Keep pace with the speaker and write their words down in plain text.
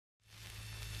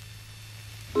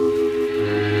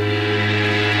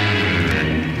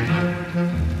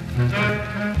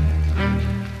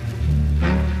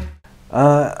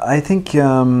I think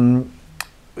the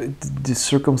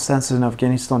circumstances in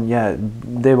Afghanistan, yeah,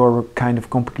 they were kind of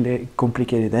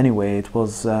complicated anyway. It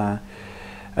was, I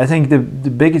think the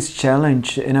biggest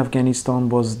challenge in Afghanistan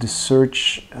was the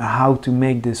search how to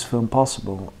make this film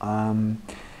possible.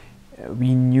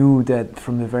 We knew that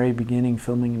from the very beginning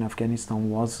filming in Afghanistan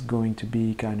was going to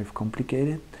be kind of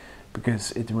complicated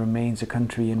because it remains a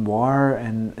country in war,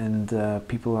 and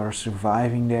people are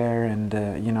surviving there, and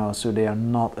you know, so they are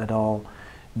not at all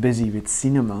busy with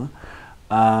cinema.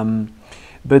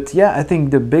 But yeah, I think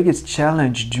the biggest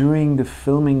challenge during the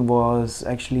filming was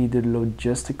actually the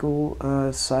logistical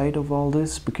side of all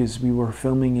this, because we were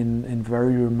filming in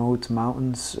very remote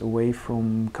mountains away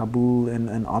from Kabul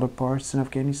and other parts in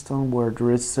Afghanistan where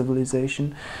there is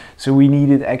civilization. So we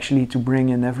needed actually to bring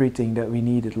in everything that we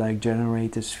needed, like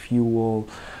generators, fuel,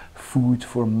 food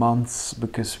for months,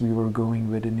 because we were going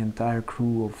with an entire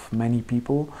crew of many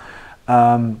people.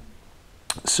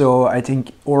 So I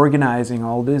think organizing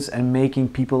all this and making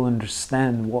people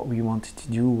understand what we wanted to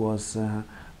do was a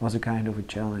kind of a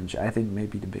challenge. I think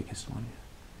maybe the biggest one.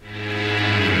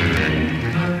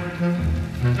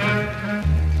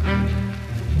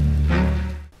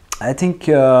 I think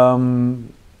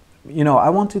you know, I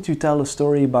wanted to tell a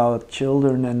story about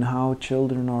children and how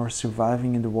children are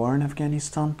surviving in the war in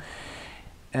Afghanistan.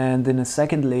 And in a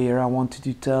second layer, I wanted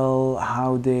to tell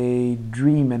how they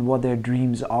dream and what their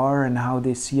dreams are, and how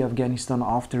they see Afghanistan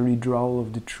after withdrawal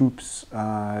of the troops,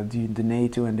 the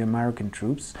NATO and the American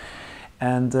troops.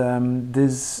 And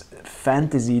this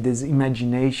fantasy, this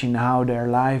imagination, how their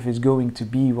life is going to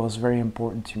be, was very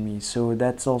important to me. So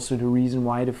that's also the reason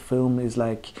why the film is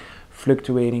like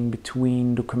fluctuating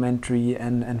between documentary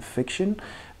and fiction.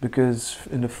 Because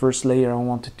in the first layer I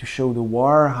wanted to show the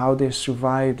war, how they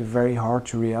survived a very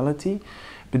harsh reality.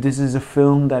 But this is a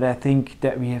film that I think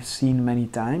that we have seen many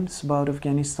times about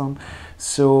Afghanistan.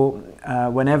 So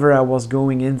whenever I was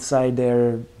going inside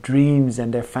their dreams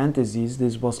and their fantasies,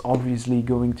 this was obviously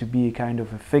going to be a kind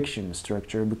of a fiction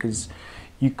structure, because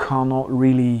you cannot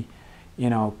really, you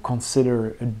know,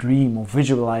 consider a dream or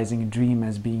visualizing a dream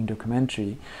as being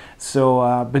documentary. So,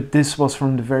 but this was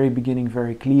from the very beginning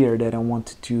very clear that I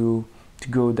wanted to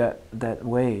go that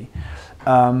way.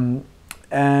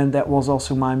 And that was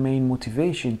also my main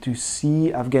motivation, to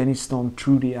see Afghanistan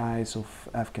through the eyes of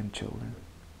Afghan children.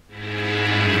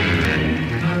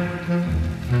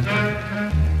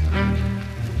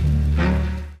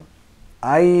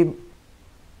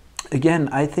 Again,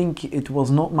 I think it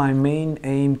was not my main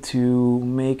aim to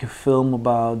make a film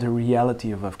about the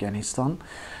reality of Afghanistan.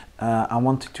 I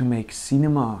wanted to make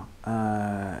cinema,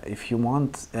 if you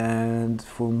want, and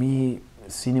for me,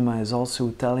 cinema is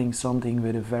also telling something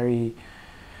with a very,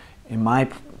 in my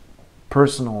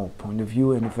personal point of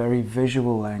view, in a very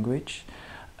visual language.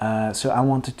 So I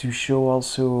wanted to show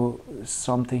also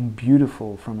something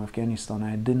beautiful from Afghanistan.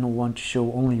 I didn't want to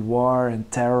show only war and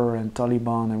terror and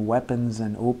Taliban and weapons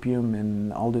and opium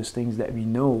and all those things that we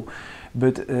know,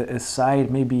 but a side,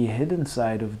 maybe a hidden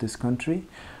side of this country.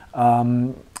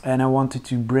 And I wanted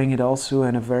to bring it also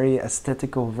in a very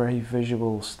aesthetical, very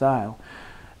visual style.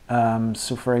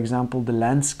 So for example, the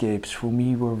landscapes for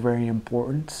me were very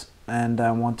important, and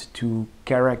I wanted to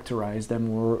characterize them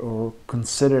or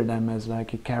consider them as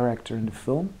like a character in the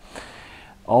film.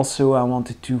 Also, I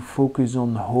wanted to focus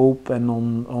on hope and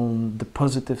on the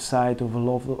positive side of a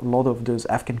lot of those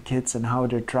Afghan kids and how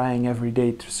they're trying every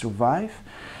day to survive.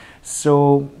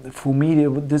 So for me,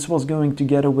 this was going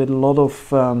together with a lot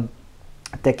of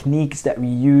techniques that we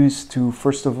use to,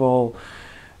 first of all,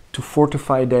 to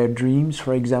fortify their dreams.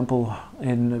 For example,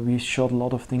 and we shot a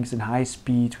lot of things in high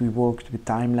speed. We worked with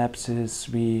time lapses.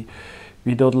 We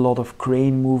did a lot of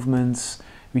crane movements.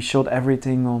 We shot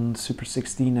everything on Super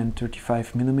 16 and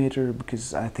 35mm,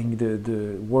 because I think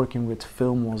the working with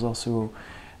film was also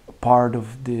part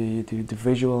of the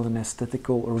visual and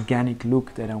aesthetical organic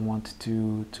look that I wanted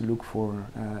to look for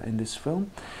in this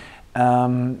film.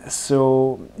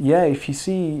 So yeah, if you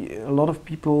see, a lot of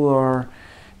people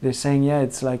they're saying, yeah,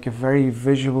 it's like a very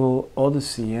visual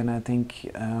odyssey, and I think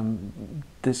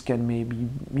this can maybe,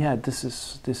 yeah, this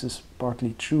is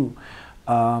partly true.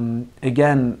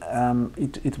 Again,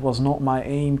 it was not my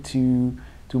aim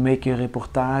to make a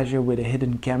reportage with a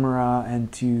hidden camera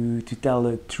and to tell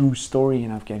a true story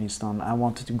in Afghanistan. I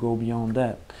wanted to go beyond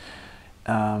that.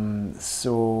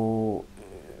 So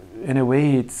in a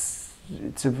way, it's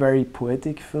a very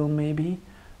poetic film maybe,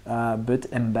 but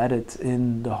embedded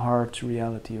in the hard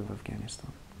reality of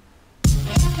Afghanistan.